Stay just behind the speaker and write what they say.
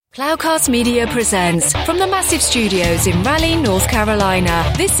Cloudcast Media presents from the massive studios in Raleigh, North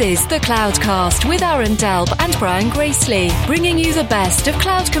Carolina. This is the Cloudcast with Aaron Delp and Brian Gracely, bringing you the best of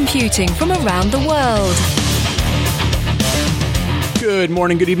cloud computing from around the world. Good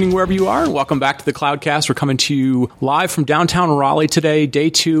morning, good evening, wherever you are, and welcome back to the Cloudcast. We're coming to you live from downtown Raleigh today,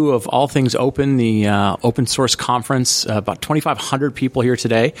 day 2 of All Things Open, the open source conference. About 2,500 people here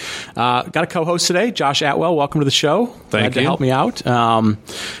today. Got a co-host today, Josh Atwell. Welcome to the show. Thank you. To help me out.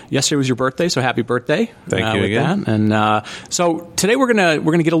 Yesterday was your birthday, so happy birthday! Thank you again. That. And so today we're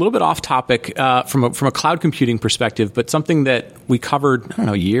gonna get a little bit off topic from a cloud computing perspective, but something that we covered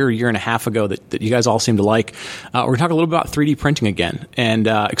a year and a half ago that you guys all seem to like. We're gonna talk a little bit about 3D printing again. And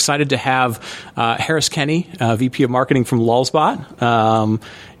excited to have Harris Kenny, VP of Marketing from Lulzbot.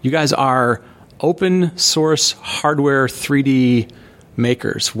 You guys are open source hardware 3D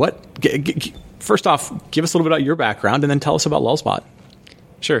makers. First off, give us a little bit about your background, and then tell us about Lulzbot.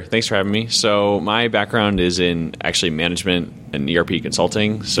 Sure. Thanks for having me. So my background is in actually management and ERP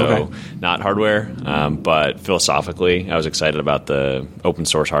consulting, so not hardware, but philosophically, I was excited about the open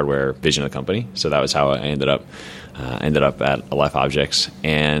source hardware vision of the company. So that was how I ended up at Aleph Objects.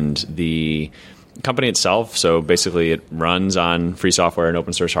 And the company itself, so basically it runs on free software and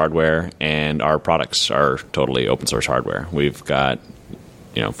open source hardware, and our products are totally open source hardware. We've got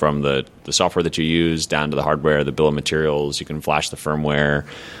from the software that you use down to the hardware, the bill of materials, you can flash the firmware,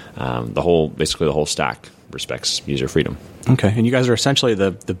 the whole stack respects user freedom. Okay, and you guys are essentially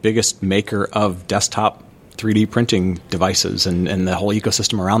the biggest maker of desktop 3D printing devices and the whole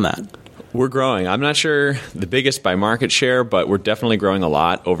ecosystem around that. We're growing. I'm not sure the biggest by market share, but we're definitely growing a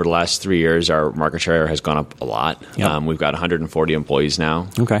lot. Over the last 3 years, our market share has gone up a lot. Yep. We've got 140 employees now.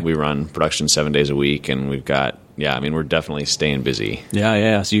 Okay. We run production 7 days a week, and we've got we're definitely staying busy.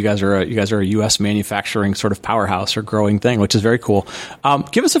 Yeah. So you guys are a U.S. manufacturing sort of powerhouse or growing thing, which is very cool.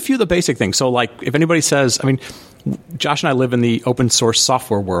 Give us a few of the basic things. So, like, if anybody says, Josh and I live in the open source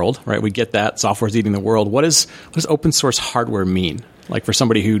software world, right? We get that software's eating the world. What does open source hardware mean? Like, for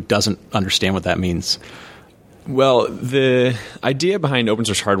somebody who doesn't understand what that means. Well, the idea behind open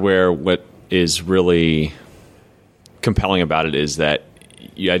source hardware, what is really compelling about it is that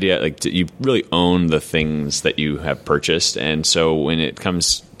you really own the things that you have purchased. And so when it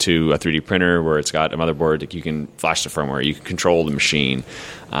comes to a 3D printer where it's got a motherboard, you can flash the firmware, you can control the machine,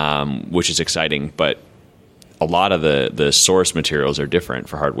 which is exciting. But a lot of the source materials are different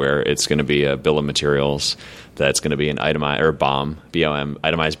for hardware. It's going to be a bill of materials that's going to be an itemized or BOM,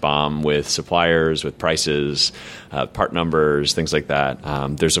 itemized BOM with suppliers, with prices, part numbers, things like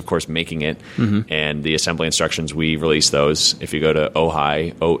that. There's, of course, making it, and the assembly instructions, we release those. If you go to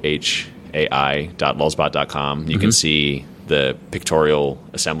ohai.lulzbot.com, you can see the pictorial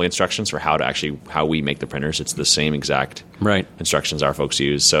assembly instructions for how we make the printers. It's the same exact instructions our folks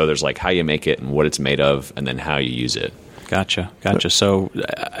use. So there's like how you make it and what it's made of, and then how you use it. Gotcha. So,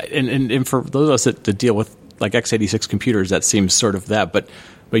 and for those of us that deal with like x86 computers, that seems sort of that. But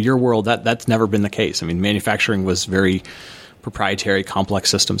your world, that's never been the case. Manufacturing was very proprietary, complex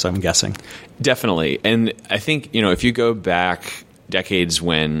systems, I'm guessing. Definitely. And I think, if you go back decades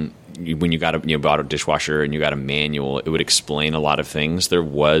when you bought a dishwasher and you got a manual, it would explain a lot of things. There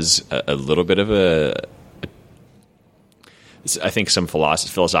was a little bit of I think some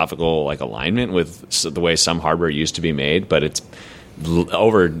philosophical alignment with the way some hardware used to be made, but it's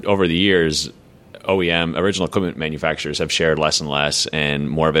over the years. OEM, original equipment manufacturers, have shared less and less, and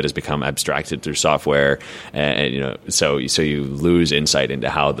more of it has become abstracted through software, and so you lose insight into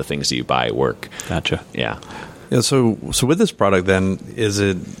how the things that you buy work. Gotcha. Yeah. So with this product, then, is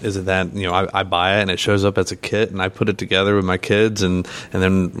it that I buy it and it shows up as a kit and I put it together with my kids and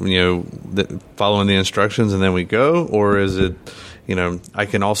then following the instructions and then we go, or is it I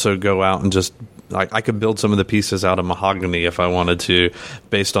can also go out and just I could build some of the pieces out of mahogany if I wanted to,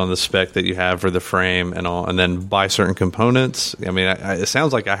 based on the spec that you have for the frame and all, and then buy certain components. It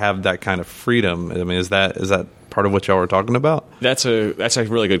sounds like I have that kind of freedom. Is that part of what y'all were talking about? That's a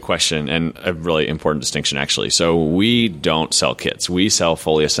really good question and a really important distinction, actually. So we don't sell kits. We sell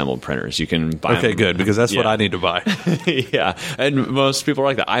fully assembled printers. You can buy them. Okay, good, because that's what I need to buy. Yeah, and most people are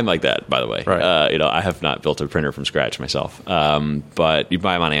like that. I'm like that, by the way. Right. I have not built a printer from scratch myself, but you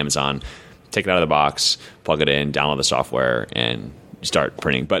buy them on Amazon, take it out of the box, plug it in, download the software, and start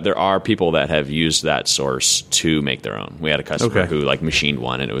printing. But there are people that have used that source to make their own. We had a customer who machined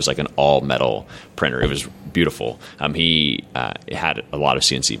one, and it was like an all metal printer. It was beautiful. He had a lot of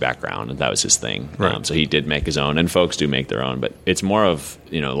CNC background, and that was his thing. Right. So he did make his own, and folks do make their own. But it's more of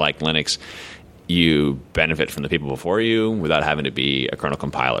like Linux. You benefit from the people before you without having to be a kernel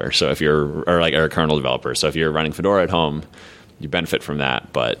compiler. So if you're or a kernel developer. So if you're running Fedora at home, you benefit from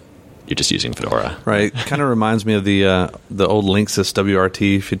that, but you're just using Fedora. Right. Kind of reminds me of the old Linksys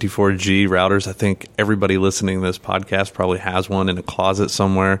WRT 54G routers. I think everybody listening to this podcast probably has one in a closet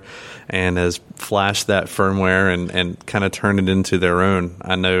somewhere and has flashed that firmware and kind of turned it into their own.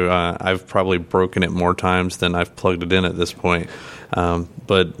 I know I've probably broken it more times than I've plugged it in at this point.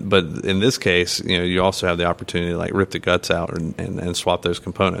 But in this case, you also have the opportunity to like rip the guts out and swap those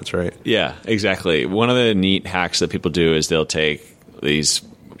components, right? Yeah, exactly. One of the neat hacks that people do is they'll take these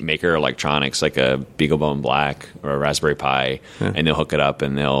maker electronics like a BeagleBone Black or a Raspberry Pi, and they'll hook it up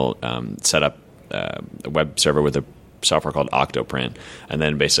and they'll set up a web server with a software called Octoprint, and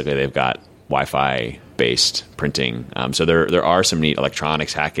then basically they've got Wi-Fi based printing. So there are some neat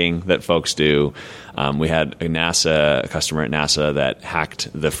electronics hacking that folks do. We had a customer at NASA that hacked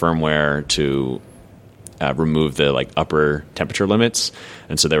the firmware to remove the like upper temperature limits,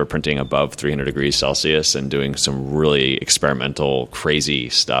 and so they were printing above 300 degrees Celsius and doing some really experimental, crazy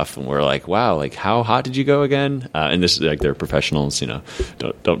stuff. And we're like, wow, like how hot did you go again? And this is like they're professionals,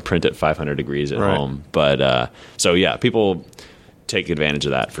 don't print at 500 degrees at home. But so yeah, people take advantage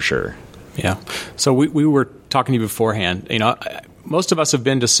of that for sure. Yeah. So we were talking to you beforehand. Most of us have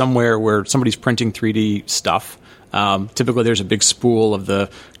been to somewhere where somebody's printing 3D stuff. Typically, there's a big spool of the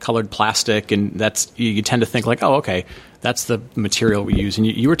colored plastic, and that's you tend to think like, oh, okay, that's the material we use. And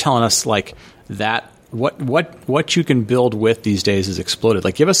you were telling us like that what you can build with these days has exploded.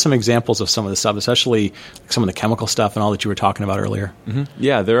 Like, give us some examples of some of the stuff, especially like some of the chemical stuff and all that you were talking about earlier. Mm-hmm.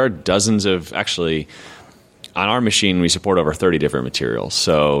 Yeah, there are dozens of actually. On our machine, we support over 30 different materials,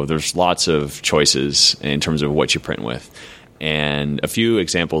 so there's lots of choices in terms of what you print with. And a few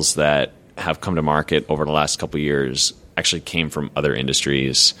examples that have come to market over the last couple of years actually came from other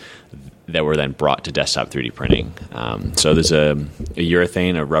industries that were then brought to desktop 3D printing. So there's a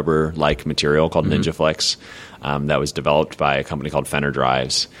urethane, a rubber-like material called NinjaFlex that was developed by a company called Fenner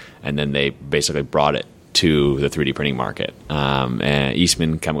Drives, and then they basically brought it to the 3D printing market. And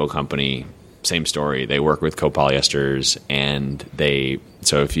Eastman Chemical Company, same story. They work with copolyesters, and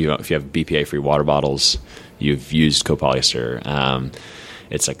so if you have BPA-free water bottles, you've used copolyester.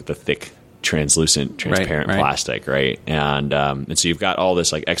 It's like the thick, translucent, transparent plastic, right? And so you've got all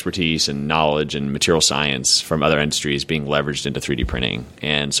this like expertise and knowledge and material science from other industries being leveraged into 3D printing.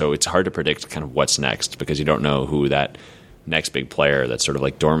 And so it's hard to predict kind of what's next because you don't know who that next big player that's sort of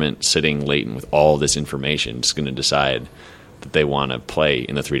like dormant, sitting latent with all this information is going to decide that they want to play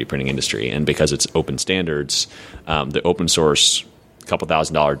in the 3D printing industry. And because it's open standards, the open source couple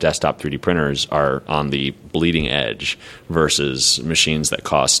 $1,000 desktop 3D printers are on the bleeding edge versus machines that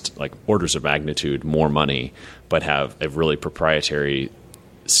cost like orders of magnitude more money but have a really proprietary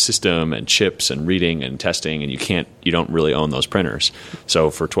system and chips and reading and testing, and you don't really own those printers. So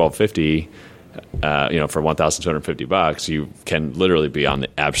for $1,250, for $1,250, you can literally be on the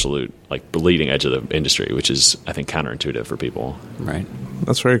absolute like bleeding edge of the industry, which is I think counterintuitive for people. Right.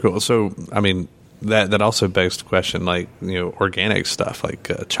 That's very cool. So I mean, that also begs the question, like organic stuff like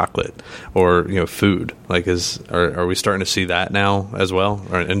chocolate or food. Like, are we starting to see that now as well?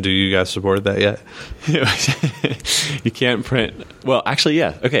 And do you guys support that yet? You can't print. Well, actually,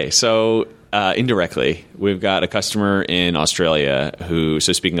 yeah. Okay, so indirectly, we've got a customer in Australia who.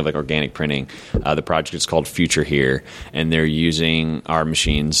 So speaking of like organic printing, the project is called Future Here, and they're using our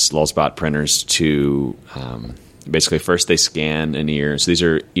machines, Lulzbot printers, to basically, first they scan an ear. So these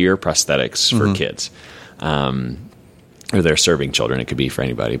are ear prosthetics for kids, or they're serving children. It could be for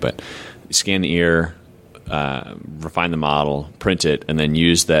anybody, but scan the ear, refine the model, print it, and then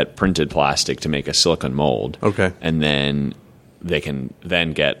use that printed plastic to make a silicone mold. Okay, and then they can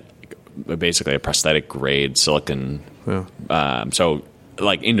then get basically a prosthetic grade silicone. Yeah. So.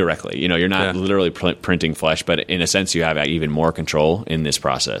 Like indirectly, you're not literally printing flesh, but in a sense, you have even more control in this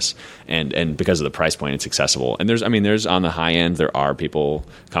process, and because of the price point, it's accessible. And there's on the high end, there are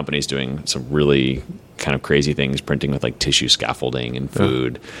companies doing some really kind of crazy things, printing with like tissue scaffolding and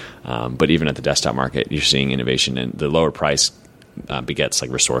food. But even at the desktop market, you're seeing innovation, and the lower price begets like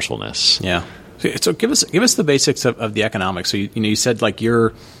resourcefulness. Yeah. So give us the basics of the economics. So you said like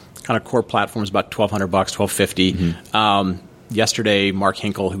your kind of core platform is about $1,200, $1,250. Yesterday, Mark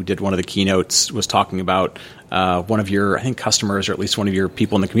Hinkle, who did one of the keynotes, was talking about one of your, I think, customers, or at least one of your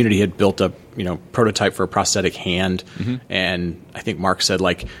people in the community, had built a prototype for a prosthetic hand, and I think Mark said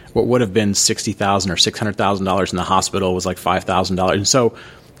like what would have been $60,000 or $600,000 in the hospital was like $5,000. And so,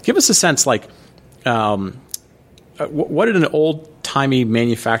 give us a sense like what did an old-timey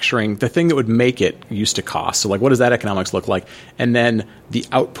manufacturing, the thing that would make it, used to cost? So, like, what does that economics look like? And then the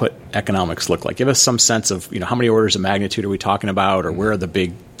output economics look like? Give us some sense of, how many orders of magnitude are we talking about, or where are the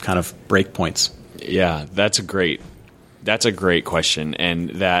big kind of break points? Yeah, that's a great That's a great question. And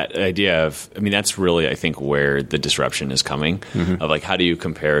that idea of, that's really, I think, where the disruption is coming of like, how do you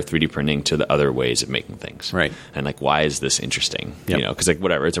compare 3D printing to the other ways of making things? Right. And like, why is this interesting? Yep. Because like,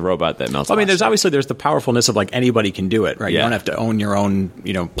 whatever, it's a robot that melts. There's the powerfulness of like anybody can do it, right? Yeah. You don't have to own your own,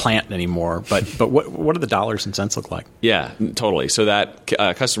 plant anymore. But what do the dollars and cents look like? Yeah, totally. So that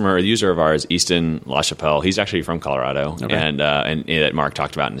customer, user of ours, Easton LaChapelle, he's actually from Colorado, Okay. and that Mark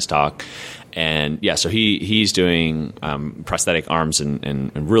talked about in his talk. And yeah, so he's doing prosthetic arms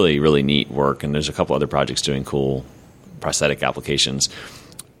and really, really neat work. And there's a couple other projects doing cool prosthetic applications.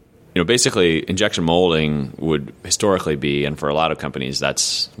 Basically, injection molding would historically be, and for a lot of companies,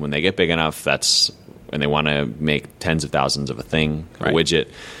 that's when they get big enough, and they want to make tens of thousands of a thing, right. a widget,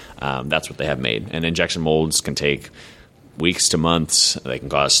 that's what they have made. And injection molds can take weeks to months. They can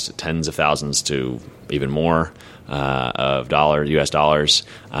cost tens of thousands to even more of US dollars.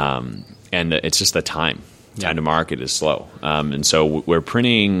 And it's just the time. Time to market is slow. And so where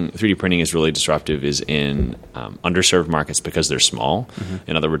 3D printing is really disruptive is in underserved markets because they're small. Mm-hmm.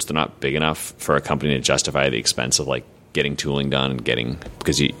 In other words, they're not big enough for a company to justify the expense of like getting tooling done and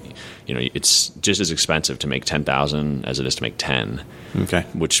because it's just as expensive to make 10,000 as it is to make 10. Okay.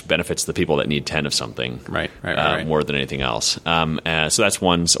 Which benefits the people that need 10 of something right. more than anything else. So that's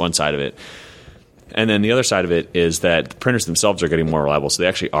one side of it. And then the other side of it is that the printers themselves are getting more reliable, so they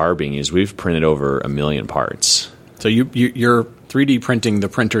actually are being used. We've printed over 1 million parts. So you're 3D printing the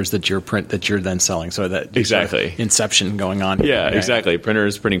printers that you're then selling. So that exactly inception going on. Yeah, exactly.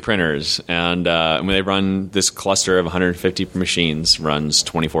 Printers printing printers, and when they run this cluster of 150 machines runs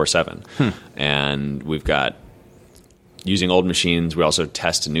 24/7, and we've got using old machines. We also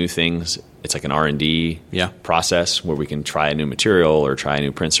test new things. It's like an R&D process where we can try a new material or try a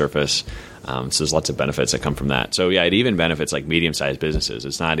new print surface. So there's lots of benefits that come from that. So yeah, it even benefits like medium-sized businesses.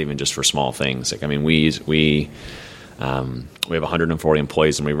 It's not even just for small things. Like we have 140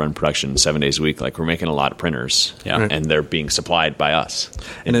 employees and we run production 7 days a week. Like we're making a lot of printers, and they're being supplied by us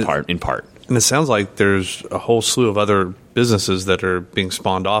in part. And it sounds like there's a whole slew of other businesses that are being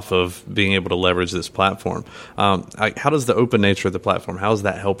spawned off of being able to leverage this platform. How does the open nature of the platform? How is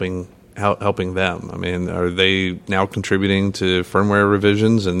that helping them? Are they now contributing to firmware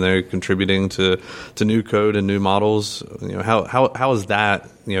revisions and they're contributing to new code and new models? How is that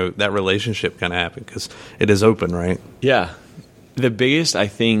that relationship kind of happen? Because it is open, right? Yeah, the biggest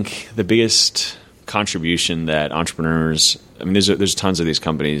contribution that entrepreneurs. There's tons of these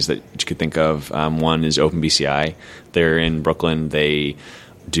companies that you could think of. One is OpenBCI. They're in Brooklyn. They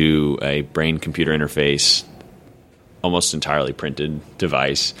do a brain-computer interface, almost entirely printed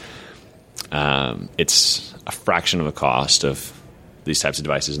device. It's a fraction of the cost of these types of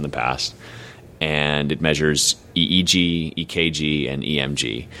devices in the past, and it measures EEG, EKG, and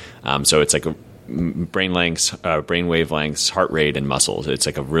EMG. So it's like a brain wavelengths, heart rate, and muscles. It's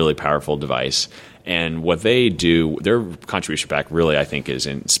like a really powerful device. And what they do, their contribution back really, I think, is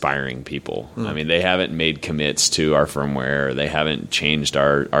inspiring people. They haven't made commits to our firmware. They haven't changed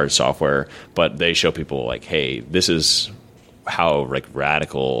our software, but they show people like, hey, this is how like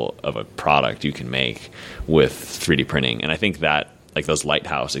radical of a product you can make with 3D printing. And I think that like those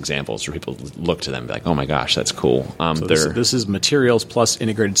lighthouse examples where people look to them and be like, oh my gosh, that's cool. So this is materials plus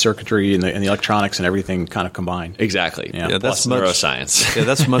integrated circuitry and the electronics and everything kind of combined. Exactly. Yeah, that's neuroscience. Yeah,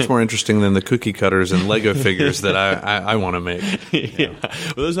 that's much more interesting than the cookie cutters and Lego figures that I want to make. Yeah.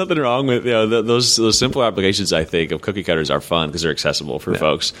 Well, there's nothing wrong with those simple applications. I think of cookie cutters are fun because they're accessible for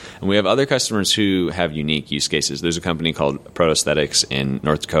folks. And we have other customers who have unique use cases. There's a company called Protosthetics in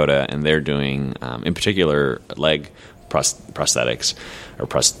North Dakota, and they're doing, in particular, leg prosthetics or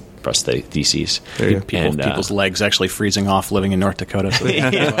prostheses. People's legs actually freezing off living in North Dakota. So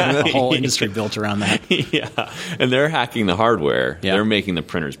a whole industry built around that. Yeah, and they're hacking the hardware. Yeah. They're making the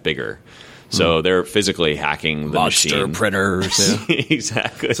printers bigger. So they're physically hacking the monster machine. Printers.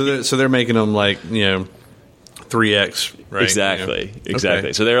 Exactly. So they're making them like 3x, right? Exactly.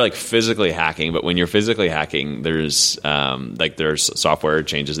 Okay. So they're like physically hacking, but when you're physically hacking, there's software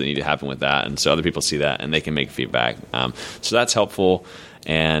changes that need to happen with that, and so other people see that and they can make feedback. So that's helpful,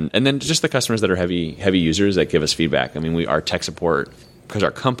 and then just the customers that are heavy users that give us feedback. Our tech support, because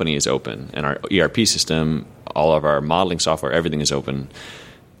our company is open and our ERP system, all of our modeling software, everything is open.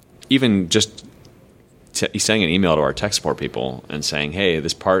 Even just sending an email to our tech support people and saying, hey,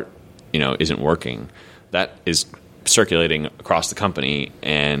 this part isn't working. That is circulating across the company,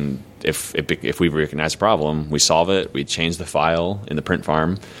 and if we recognize a problem, we solve it. We change the file in the print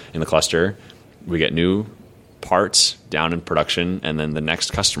farm in the cluster. We get new parts down in production, and then the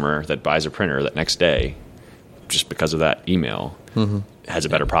next customer that buys a printer that next day, just because of that email, has a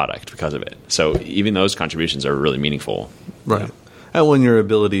better product because of it. So even those contributions are really meaningful. Right. And when your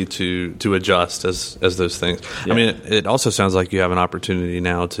ability to adjust as those things. Yeah. I mean, it also sounds like you have an opportunity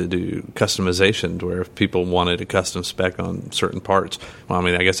now to do customization, to where if people wanted a custom spec on certain parts, well, I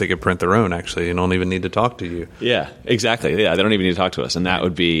mean, I guess they could print their own. Actually, you don't even need to talk to you. Yeah, exactly. Yeah, they don't even need to talk to us, and that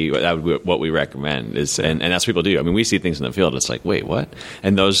would be what we recommend. And that's what people do. I mean, we see things in the field. It's like, wait, what?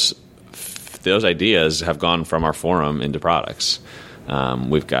 And those ideas have gone from our forum into products.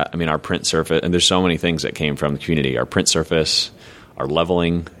 We've got, I mean, our print surface, and there's so many things that came from the community. Our print surface, our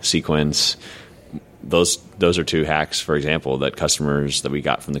leveling sequence, those are two hacks, for example, that customers that we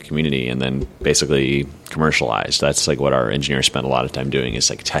got from the community and then basically commercialized. That's like what our engineers spend a lot of time doing, is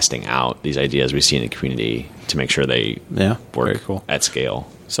like testing out these ideas we see in the community to make sure they work at scale.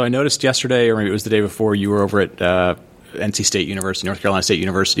 So I noticed yesterday, or maybe it was the day before, you were over at NC State University, North Carolina State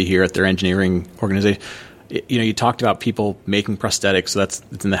University, here at their engineering organization. You talked about people making prosthetics, so it's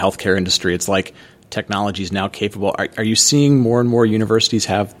in the healthcare industry. It's like technology is now capable. Are you seeing more and more universities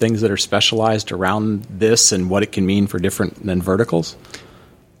have things that are specialized around this and what it can mean for different than verticals?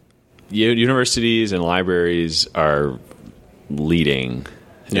 Universities and libraries are leading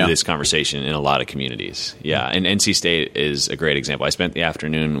this conversation in a lot of communities. Yeah, and NC State is a great example. I spent the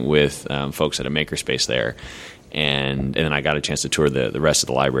afternoon with folks at a makerspace there, and then I got a chance to tour the rest of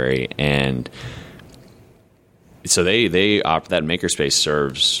the library. And so that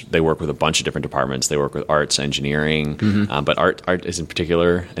makerspace they work with a bunch of different departments. They work with arts, engineering, but art is in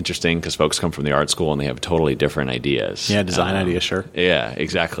particular interesting because folks come from the art school and they have totally different ideas. Yeah, design ideas, sure. Yeah,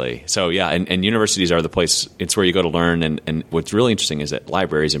 exactly. So yeah, and universities are the place, it's where you go to learn. And what's really interesting is that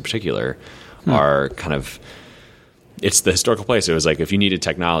libraries in particular are kind of, it's the historical place. It was like if you needed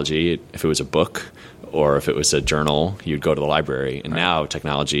technology, if it was a book or if it was a journal, you'd go to the library. And now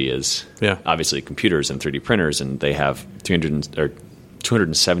technology is obviously computers and 3D printers, and they have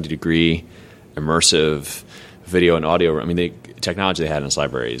 270-degree immersive video and audio. I mean, the technology they had in this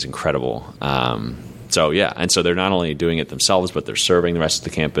library is incredible. So they're not only doing it themselves, but they're serving the rest of the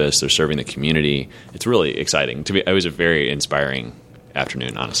campus. They're serving the community. It's really exciting. It was a very inspiring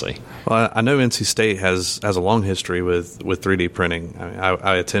afternoon, honestly. Well, I know NC State has a long history with 3D printing. I mean,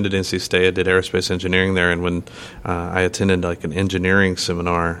 I attended NC State. I did aerospace engineering there, and when I attended like an engineering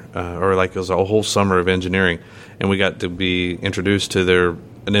seminar, or like it was a whole summer of engineering, and we got to be introduced to their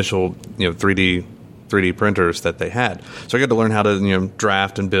initial 3D printers that they had. So I got to learn how to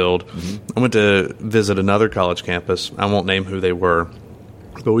draft and build. I went to visit another college campus. I won't name who they were,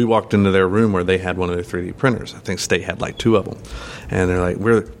 but we walked into their room where they had one of their 3D printers. I think State had like two of them. And they're like,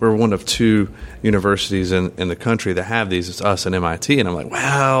 we're one of two universities in the country that have these. It's us and MIT. And I'm like,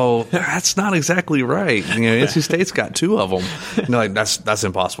 well, that's not exactly right. NC State's got two of them. And they're like, that's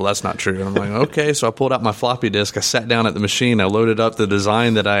impossible. That's not true. And I'm like, okay. So I pulled out my floppy disk. I sat down at the machine. I loaded up the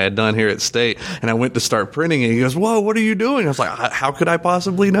design that I had done here at State. And I went to start printing it. He goes, whoa, what are you doing? I was like, how could I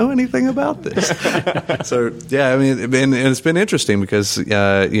possibly know anything about this? So, yeah, I mean, and it's been interesting because,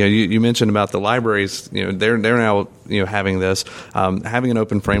 you mentioned about the libraries. They're now having this. Having an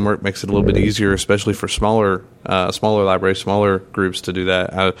open framework makes it a little bit easier, especially for smaller libraries, smaller groups to do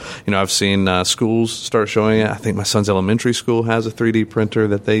that. I've seen schools start showing it. I think my son's elementary school has a 3D printer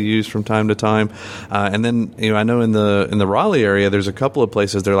that they use from time to time. And then I know in the Raleigh area, there's a couple of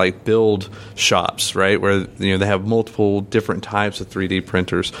places they're like build shops, right, where they have multiple different types of 3D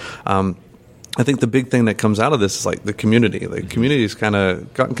printers. I think the big thing that comes out of this is like the community. The community's gotten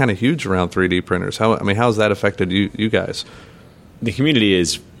kind of huge around 3D printers. How's that affected you guys? The community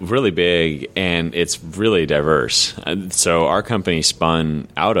is really big and it's really diverse. So our company spun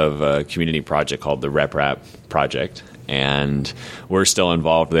out of a community project called the RepRap project, and we're still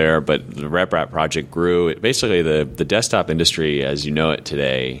involved there. But the RepRap project grew. Basically, the desktop industry, as you know it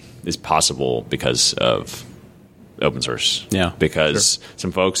today, is possible because of open source. Yeah, because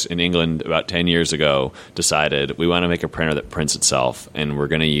some folks in England about 10 years ago decided we want to make a printer that prints itself, and we're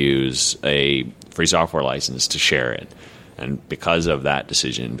going to use a free software license to share it. And because of that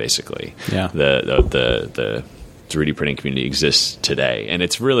decision, basically, the 3D printing community exists today, and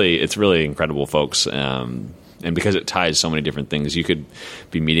it's really incredible, folks. And because it ties so many different things, you could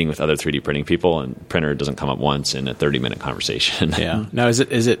be meeting with other 3D printing people, and printer doesn't come up once in a 30-minute conversation. Yeah. Now, is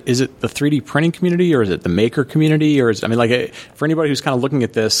it the 3D printing community, or is it the maker community, or for anybody who's kind of looking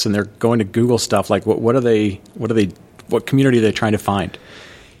at this and they're going to Google stuff, like what community are they trying to find?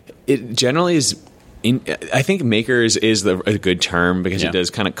 It generally is. I think makers is a good term because it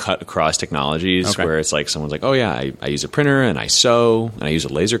does kind of cut across technologies, where it's like someone's like, oh yeah, I use a printer and I sew and I use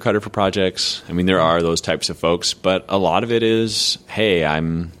a laser cutter for projects. I mean, there are those types of folks, but a lot of it is, hey,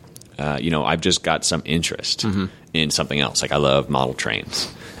 I've just got some interest in something else. Like I love model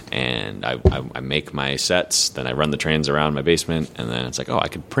trains. And I make my sets, then I run the trains around my basement, and then it's like, oh, I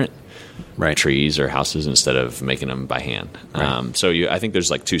could print trees or houses instead of making them by hand. Right. So I think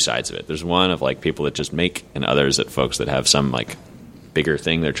there's like two sides of it. There's one of like people that just make, and others that folks that have some like bigger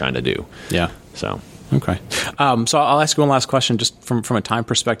thing they're trying to do. Yeah. So okay. So I'll ask you one last question, just from a time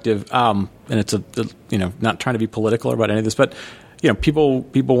perspective, and it's not trying to be political or about any of this, but people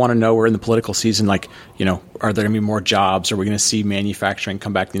want to know, we're in the political season, like, are there going to be more jobs? Are we going to see manufacturing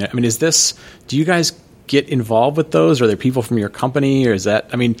come back? I mean, do you guys get involved with those? Are there people from your company, or is that,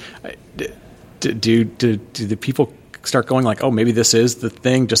 I mean, do the people start going like, oh, maybe this is the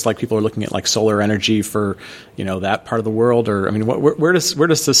thing, just like people are looking at like solar energy for, that part of the world? Or, I mean, where does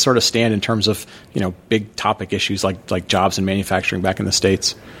this sort of stand in terms of, big topic issues like jobs and manufacturing back in the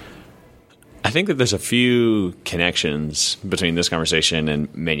States? I think that there's a few connections between this conversation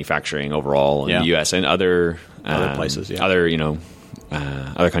and manufacturing overall in the U.S. and other places, other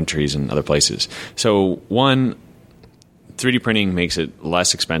countries and other places. So one, 3D printing makes it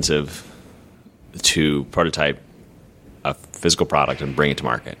less expensive to prototype a physical product and bring it to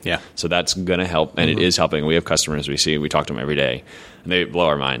market. Yeah. So that's going to help, and it is helping. We have customers we talk to them every day, and they blow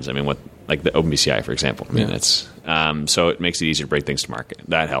our minds. I mean, like the OpenBCI, for example. I mean, it's so it makes it easier to bring things to market.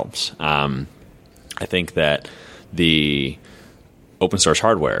 That helps. I think that the open source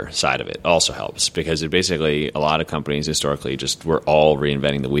hardware side of it also helps, because it basically, a lot of companies historically just were all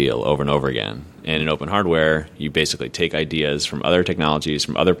reinventing the wheel over and over again. And in open hardware, you basically take ideas from other technologies,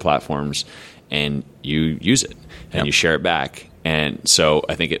 from other platforms, and you use it and you share it back. And so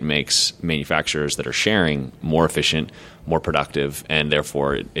I think it makes manufacturers that are sharing more efficient, more productive, and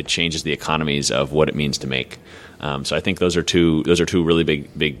therefore it changes the economies of what it means to make. So I think those are two really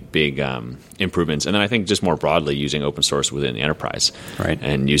big improvements. And then I think just more broadly, using open source within the enterprise, right,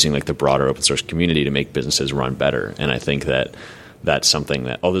 and using like the broader open source community to make businesses run better. And I think that that's something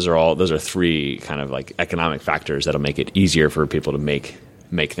that those are three kind of like economic factors that'll make it easier for people to make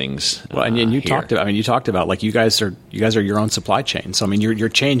things. Well, and you talked about like you guys are your own supply chain. So I mean, you're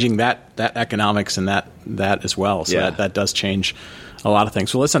changing that economics and that as well. So that does change a lot of things.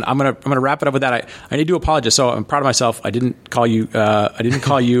 So listen, I'm gonna wrap it up with that. I need to apologize. So I'm proud of myself. I didn't call you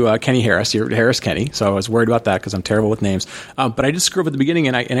Kenny Harris. You're Harris Kenny. So I was worried about that because I'm terrible with names. But I just screwed up at the beginning,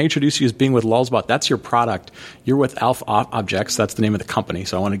 and I introduced you as being with Lulzbot. That's your product. You're with Alpha Objects. That's the name of the company.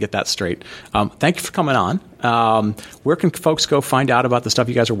 So I want to get that straight. Thank you for coming on. Where can folks go find out about the stuff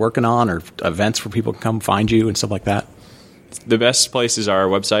you guys are working on, or events where people can come find you and stuff like that? The best place is our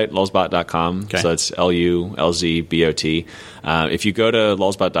website, lulzbot.com. Okay. So that's LULZBOT. If you go to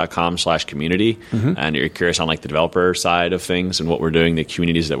lulzbot.com/community and you're curious on like the developer side of things and what we're doing, the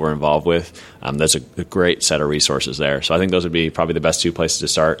communities that we're involved with, there's a great set of resources there. So I think those would be probably the best two places to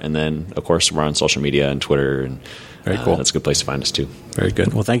start. And then, of course, we're on social media and Twitter, and very cool. That's a good place to find us too. Very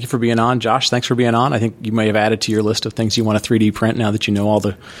good. Well, thank you for being on. Josh, thanks for being on. I think you may have added to your list of things you want to 3D print now that you know all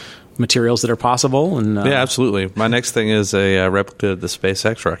the materials that are possible. And yeah, absolutely. My next thing is a replica of the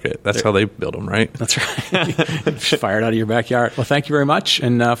SpaceX rocket. That's how they build them, right? That's right. Fired out of your backyard. Well, thank you very much.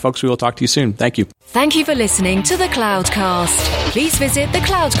 And folks, we will talk to you soon. Thank you. Thank you for listening to The Cloudcast. Please visit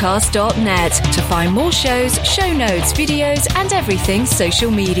thecloudcast.net to find more shows, show notes, videos, and everything social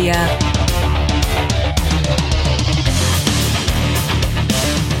media.